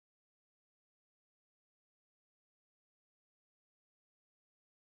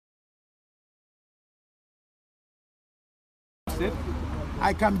arrested.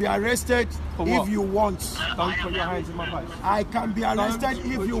 I can be arrested if you want. Don't put your hands in my face. I can be arrested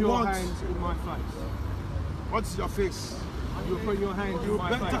if you want. Put your hands in my face. What's your face? You're putting your hands in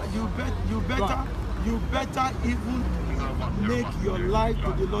my face. You better even make your life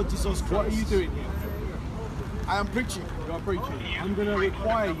to the Lord Jesus Christ. What are you doing here? I am preaching. You are preaching. I'm going to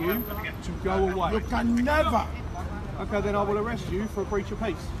require you to go away. You can never. Okay, then I will arrest you for a breach of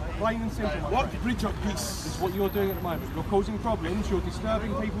peace. Plain and simple. What breach of peace? It's what you're doing at the moment. You're causing problems, you're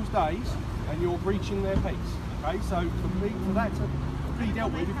disturbing people's days, and you're breaching their peace. Okay, so for that to be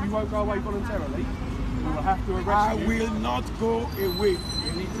dealt with, if you won't go away voluntarily, we will have to arrest you. I will not go away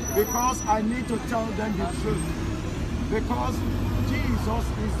because I need to tell them the truth. Because Jesus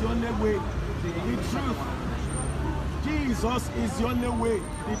is the only way, the truth. Jesus is the only way,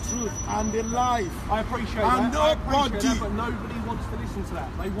 the truth, and the life. I appreciate and that. Nobody, but nobody wants to listen to that.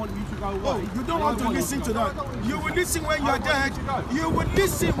 They want you to go away. Oh, you don't want to listen to that. You will listen when you are dead. You will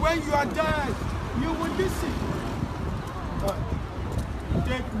listen when you are dead. You will listen.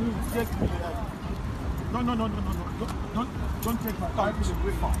 Take me. No. Don't take my Bible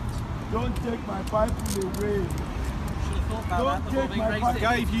away. Don't take my Bible away. Don't take my Bible. I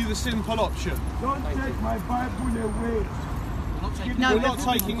gave you the simple option. Don't take my Bible away. We're not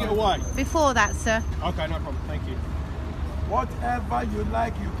taking it away. Before that, sir. Okay, no problem. Thank you. Whatever you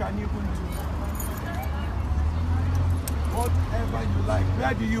like, you can even do. Whatever you like.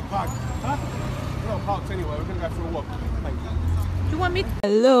 Where do you park? Huh? We're not parked anywhere. We're going to go for a walk. Thank you. Do you want me?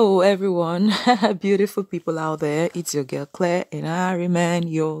 Hello, everyone. Beautiful people out there. It's your girl Claire, and I remain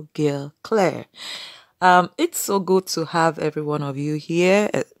your girl Claire. It's so good to have every one of you here,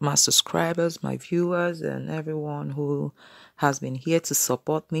 my subscribers, my viewers, and everyone who has been here to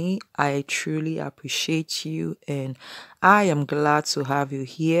support me. I truly appreciate you, and I am glad to have you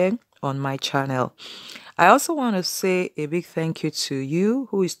here on my channel. I also want to say a big thank you to you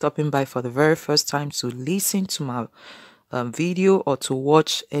who is stopping by for the very first time to listen to my video or to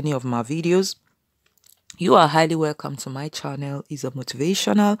watch any of my videos. You are highly welcome to my channel. It's a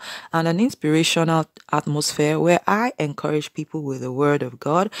motivational and an inspirational atmosphere where I encourage people with the word of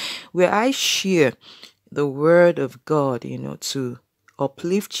God, where I share the word of God, you know, to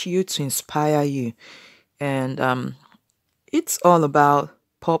uplift you, to inspire you. And it's all about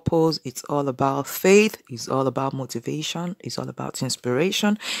purpose, it's all about faith, it's all about motivation, it's all about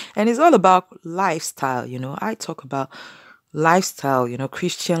inspiration, and it's all about lifestyle. You know, I talk about lifestyle, you know,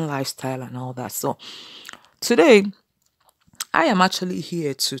 Christian lifestyle and all that. So today I am actually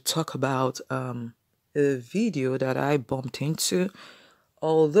here to talk about a video that I bumped into.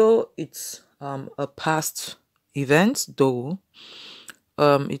 Although it's a past event, though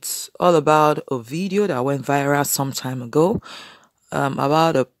it's all about a video that went viral some time ago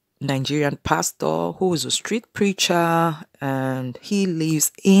about a Nigerian pastor who is a street preacher, and he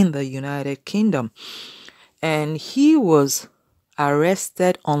lives in the United Kingdom. And he was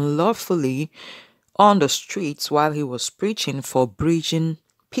arrested unlawfully on the streets while he was preaching for breaching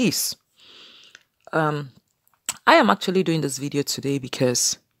peace. I am actually doing this video today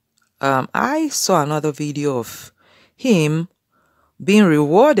because I saw another video of him being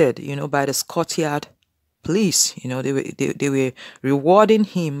rewarded, you know, by the Scotland police. You know, they were rewarding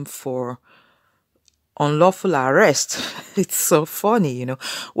him for unlawful arrest. It's so funny, you know.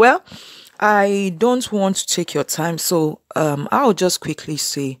 Well, I don't want to take your time, so I'll just quickly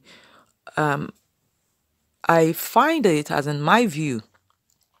say I find it, as in my view,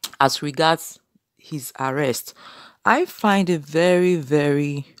 as regards his arrest, I find it very,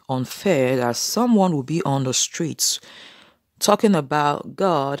 very unfair that someone will be on the streets talking about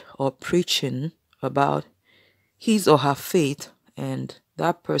God or preaching about his or her faith, and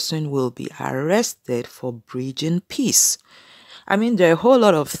that person will be arrested for breaching peace. I mean, there are a whole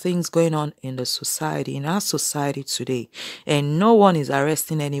lot of things going on in the society, in our society today, and no one is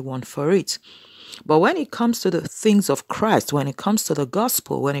arresting anyone for it. But when it comes to the things of Christ, when it comes to the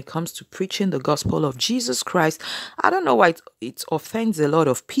gospel, when it comes to preaching the gospel of Jesus Christ, I don't know why it offends a lot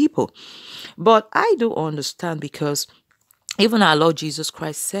of people. But I do understand, because even our Lord Jesus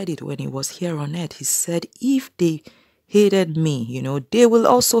Christ said it when he was here on earth. He said, if they hated me, you know, they will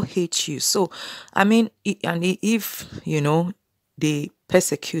also hate you. So, I mean, and if, you know, they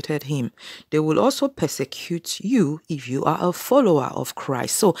persecuted him, they will also persecute you if you are a follower of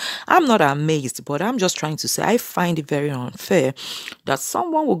Christ. So I'm not amazed, but I'm just trying to say I find it very unfair that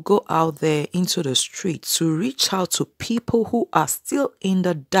someone will go out there into the street to reach out to people who are still in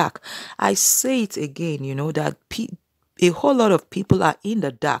the dark. I say it again, you know, that a whole lot of people are in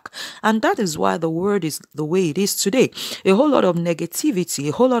the dark, and that is why the world is the way it is today. A whole lot of negativity,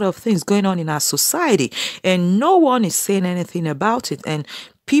 a whole lot of things going on in our society, and no one is saying anything about it. And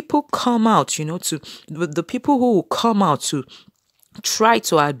people come out, you know, to the people who will come out to try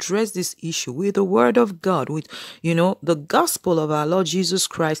to address this issue with the word of God, with, you know, the gospel of our Lord Jesus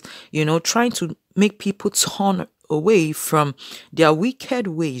Christ, you know, trying to make people turn away from their wicked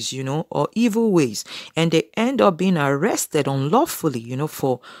ways, you know, or evil ways, and they end up being arrested unlawfully, you know,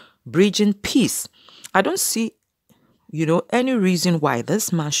 for bridging peace. I don't see, you know, any reason why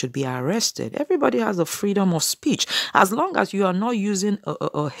this man should be arrested. Everybody has a freedom of speech, as long as you are not using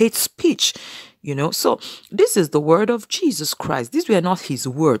a hate speech, you know. So this is the word of Jesus Christ. These were not his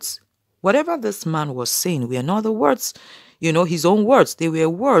words. Whatever this man was saying were not the words, you know, his own words. They were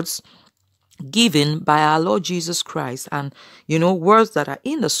words given by our Lord Jesus Christ, and, you know, words that are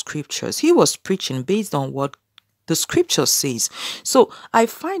in the scriptures. He was preaching based on what the scripture says. So I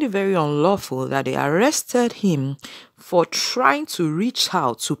find it very unlawful that they arrested him for trying to reach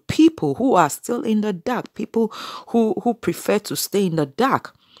out to people who are still in the dark, people who prefer to stay in the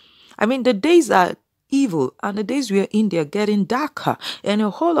dark. I mean, the days are evil, and the days we are in, they're getting darker, and a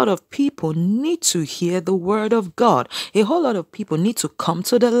whole lot of people need to hear the word of God. A whole lot of people need to come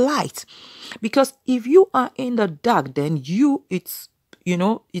to the light, because if you are in the dark, then it's, you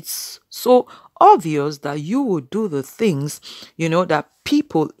know, it's so obvious that you will do the things, you know, that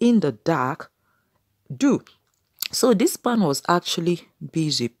people in the dark do. So this man was actually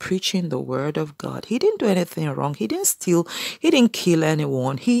busy preaching the word of God. He didn't do anything wrong. He didn't steal. He didn't kill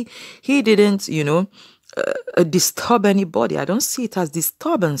anyone. He didn't, you know, disturb anybody. I don't see it as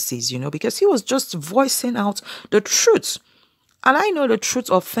disturbances, you know, because he was just voicing out the truth. And I know the truth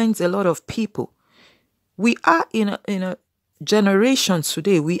offends a lot of people. We are in a generation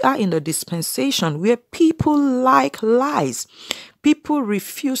today, we are in a dispensation where people like lies. People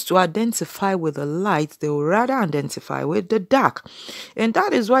refuse to identify with the light. They will rather identify with the dark. And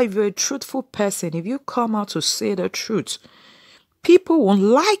that is why if you're a truthful person, if you come out to say the truth, people won't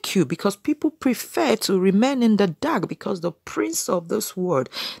like you, because people prefer to remain in the dark, because the prince of this world,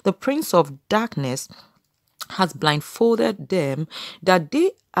 the prince of darkness, has blindfolded them, that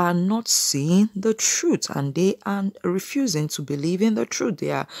they are not seeing the truth, and they are refusing to believe in the truth. They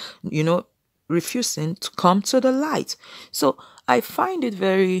are, you know, refusing to come to the light. So I find it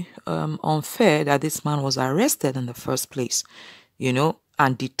very unfair that this man was arrested in the first place, you know,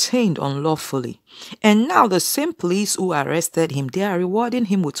 and detained unlawfully. And now the same police who arrested him, they are rewarding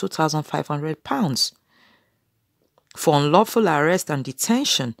him with £2,500 for unlawful arrest and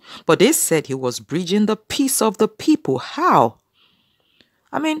detention. But they said he was breaching the peace of the people. How?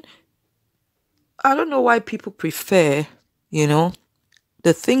 I mean, I don't know why people prefer, you know,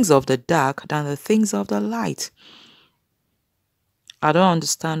 the things of the dark than the things of the light. I don't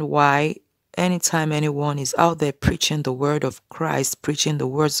understand why anytime anyone is out there preaching the word of Christ, preaching the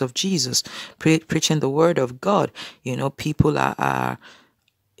words of Jesus, preaching the word of God, you know, people are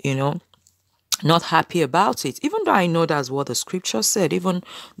you know, not happy about it. Even though I know that's what the scripture said, even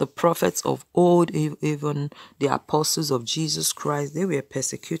the prophets of old, even the apostles of Jesus Christ, they were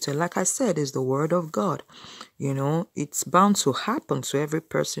persecuted. Like I said, it's the word of God. You know, it's bound to happen to every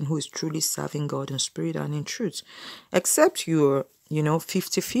person who is truly serving God in spirit and in truth. Except you're, you know,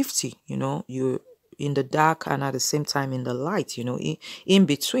 50-50, you know, you're in the dark and at the same time in the light, you know, in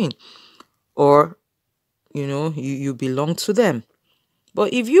between. Or, you know, you belong to them.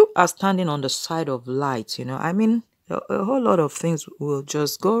 But if you are standing on the side of light, you know, I mean, a whole lot of things will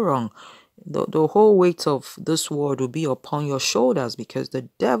just go wrong. The whole weight of this world will be upon your shoulders, because the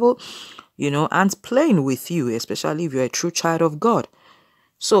devil, you know, ain't playing with you, especially if you're a true child of God.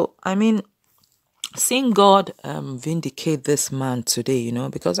 So, I mean, seeing God vindicate this man today, you know,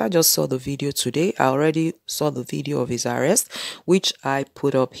 because I just saw the video today. I already saw the video of his arrest, which I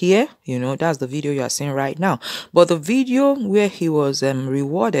put up here. You know, that's the video you are seeing right now. But the video where he was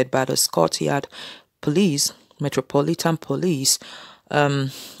rewarded by the Scotland Police, Metropolitan Police,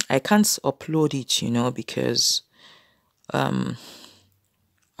 I can't upload it, you know, because I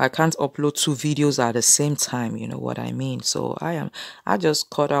can't upload two videos at the same time, you know what I mean? So I just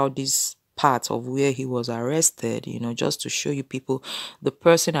cut out this part of where he was arrested, you know, just to show you people the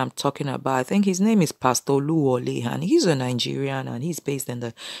person I'm talking about. I think his name is Pastor Oluwole, and he's a Nigerian and he's based in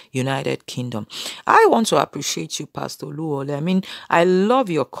the United Kingdom. I want to appreciate you, Pastor Oluwole. I mean, I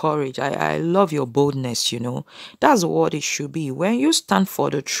love your courage. I love your boldness, you know. That's what it should be. When you stand for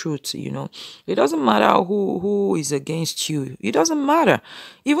the truth, you know, it doesn't matter who is against you. It doesn't matter.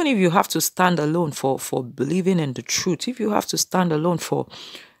 Even if you have to stand alone for believing in the truth, if you have to stand alone for,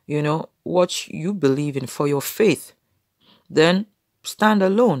 you know, what you believe in, for your faith, then stand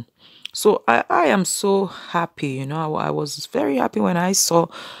alone. So I am so happy, you know. I was very happy when I saw,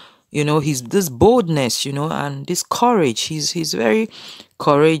 you know, his this boldness, you know, and this courage. He's very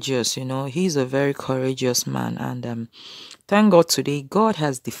courageous, you know. He's a very courageous man, and thank God today God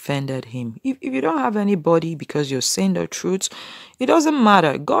has defended him. If you don't have anybody because you're saying the truth, it doesn't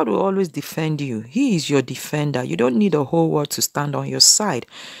matter. God will always defend you. He is your defender. You don't need the whole world to stand on your side.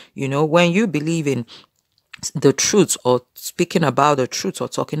 You know, when you believe in the truth, or speaking about the truth, or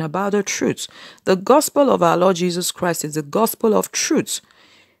talking about the truth, the gospel of our Lord Jesus Christ is the gospel of truth.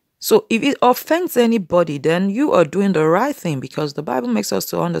 So if it offends anybody, then you are doing the right thing, because the Bible makes us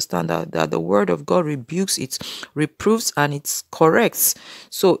to understand that the word of God rebukes, it reproves, and it corrects.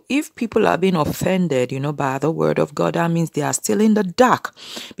 So if people are being offended, you know, by the word of God, that means they are still in the dark.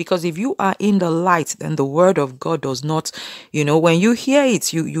 Because if you are in the light, then the word of God does not, you know, when you hear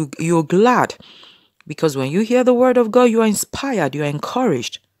it, you're glad. Because when you hear the word of God, you are inspired, you are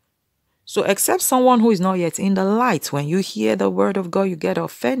encouraged. So except someone who is not yet in the light, when you hear the word of God, you get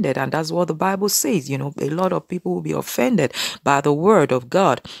offended. And that's what the Bible says. You know, a lot of people will be offended by the word of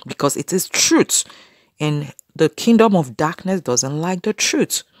God because it is truth. And the kingdom of darkness doesn't like the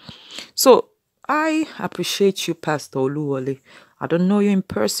truth. So I appreciate you, Pastor Oluwole. I don't know you in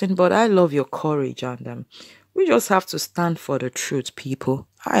person, but I love your courage. And we just have to stand for the truth, people.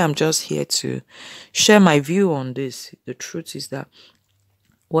 I am just here to share my view on this. The truth is that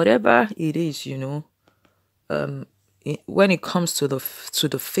whatever it is, you know, when it comes to the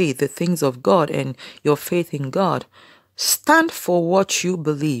faith, the things of God, and your faith in God, stand for what you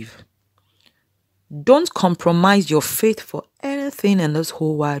believe. Don't compromise your faith for anything in this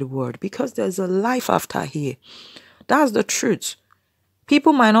whole wide world, because there's a life after here. That's the truth.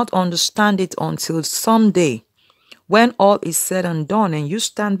 People might not understand it until someday, when all is said and done, and you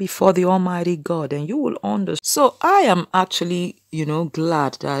stand before the Almighty God, and you will understand. So I am actually, you know,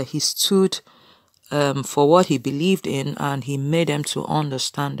 glad that he stood for what he believed in, and he made them to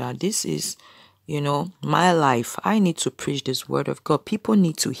understand that this is, you know, my life. I need to preach this word of God. People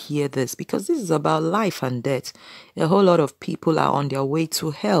need to hear this, because this is about life and death. A whole lot of people are on their way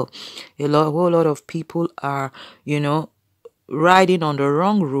to hell. A whole lot of people are, you know, riding on the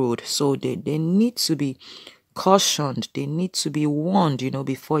wrong road. So they need to be cautioned, they need to be warned, you know,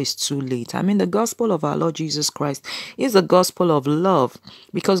 before it's too late. I mean, the gospel of our Lord Jesus Christ is a gospel of love,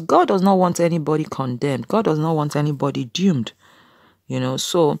 because God does not want anybody condemned. God does not want anybody doomed, you know.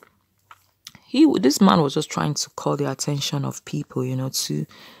 So this man was just trying to call the attention of people, you know, to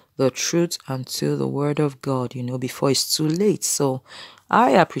the truth and to the word of God, you know, before it's too late. So I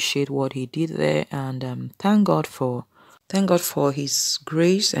appreciate what he did there, and thank God for his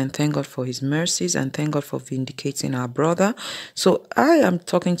grace, and thank God for his mercies, and thank God for vindicating our brother. So I am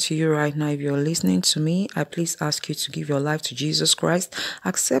talking to you right now. If you're listening to me, I please ask you to give your life to Jesus Christ.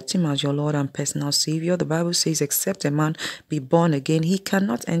 Accept him as your Lord and personal Savior. The Bible says, except a man be born again, he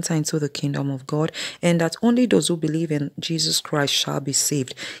cannot enter into the kingdom of God, and that only those who believe in Jesus Christ shall be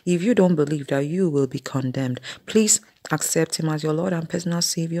saved. If you don't believe that, you will be condemned. Please accept him as your Lord and personal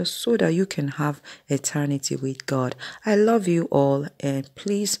Savior, so that you can have eternity with God. I love you all, and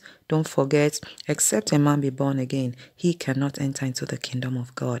please don't forget, except a man be born again, he cannot enter into the kingdom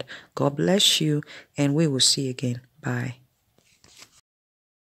of God. God bless you, and we will see you again. Bye.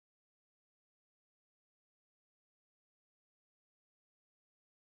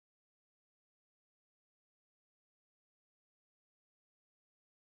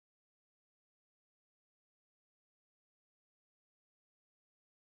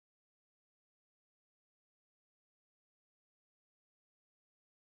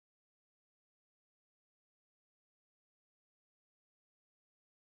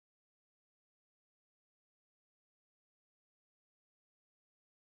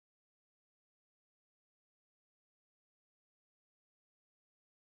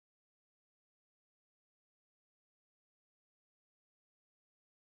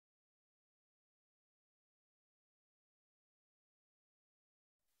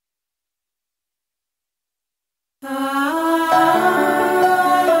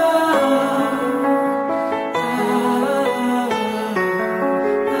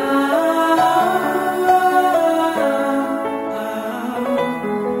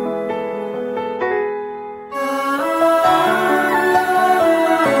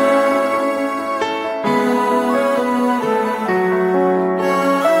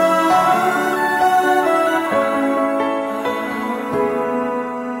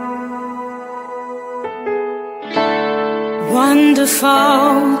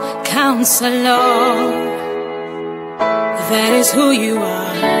 Wonderful Counselor, that is who you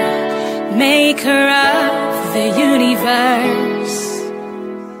are. Maker of the universe.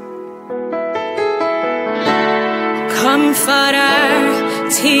 Comforter,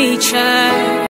 teacher,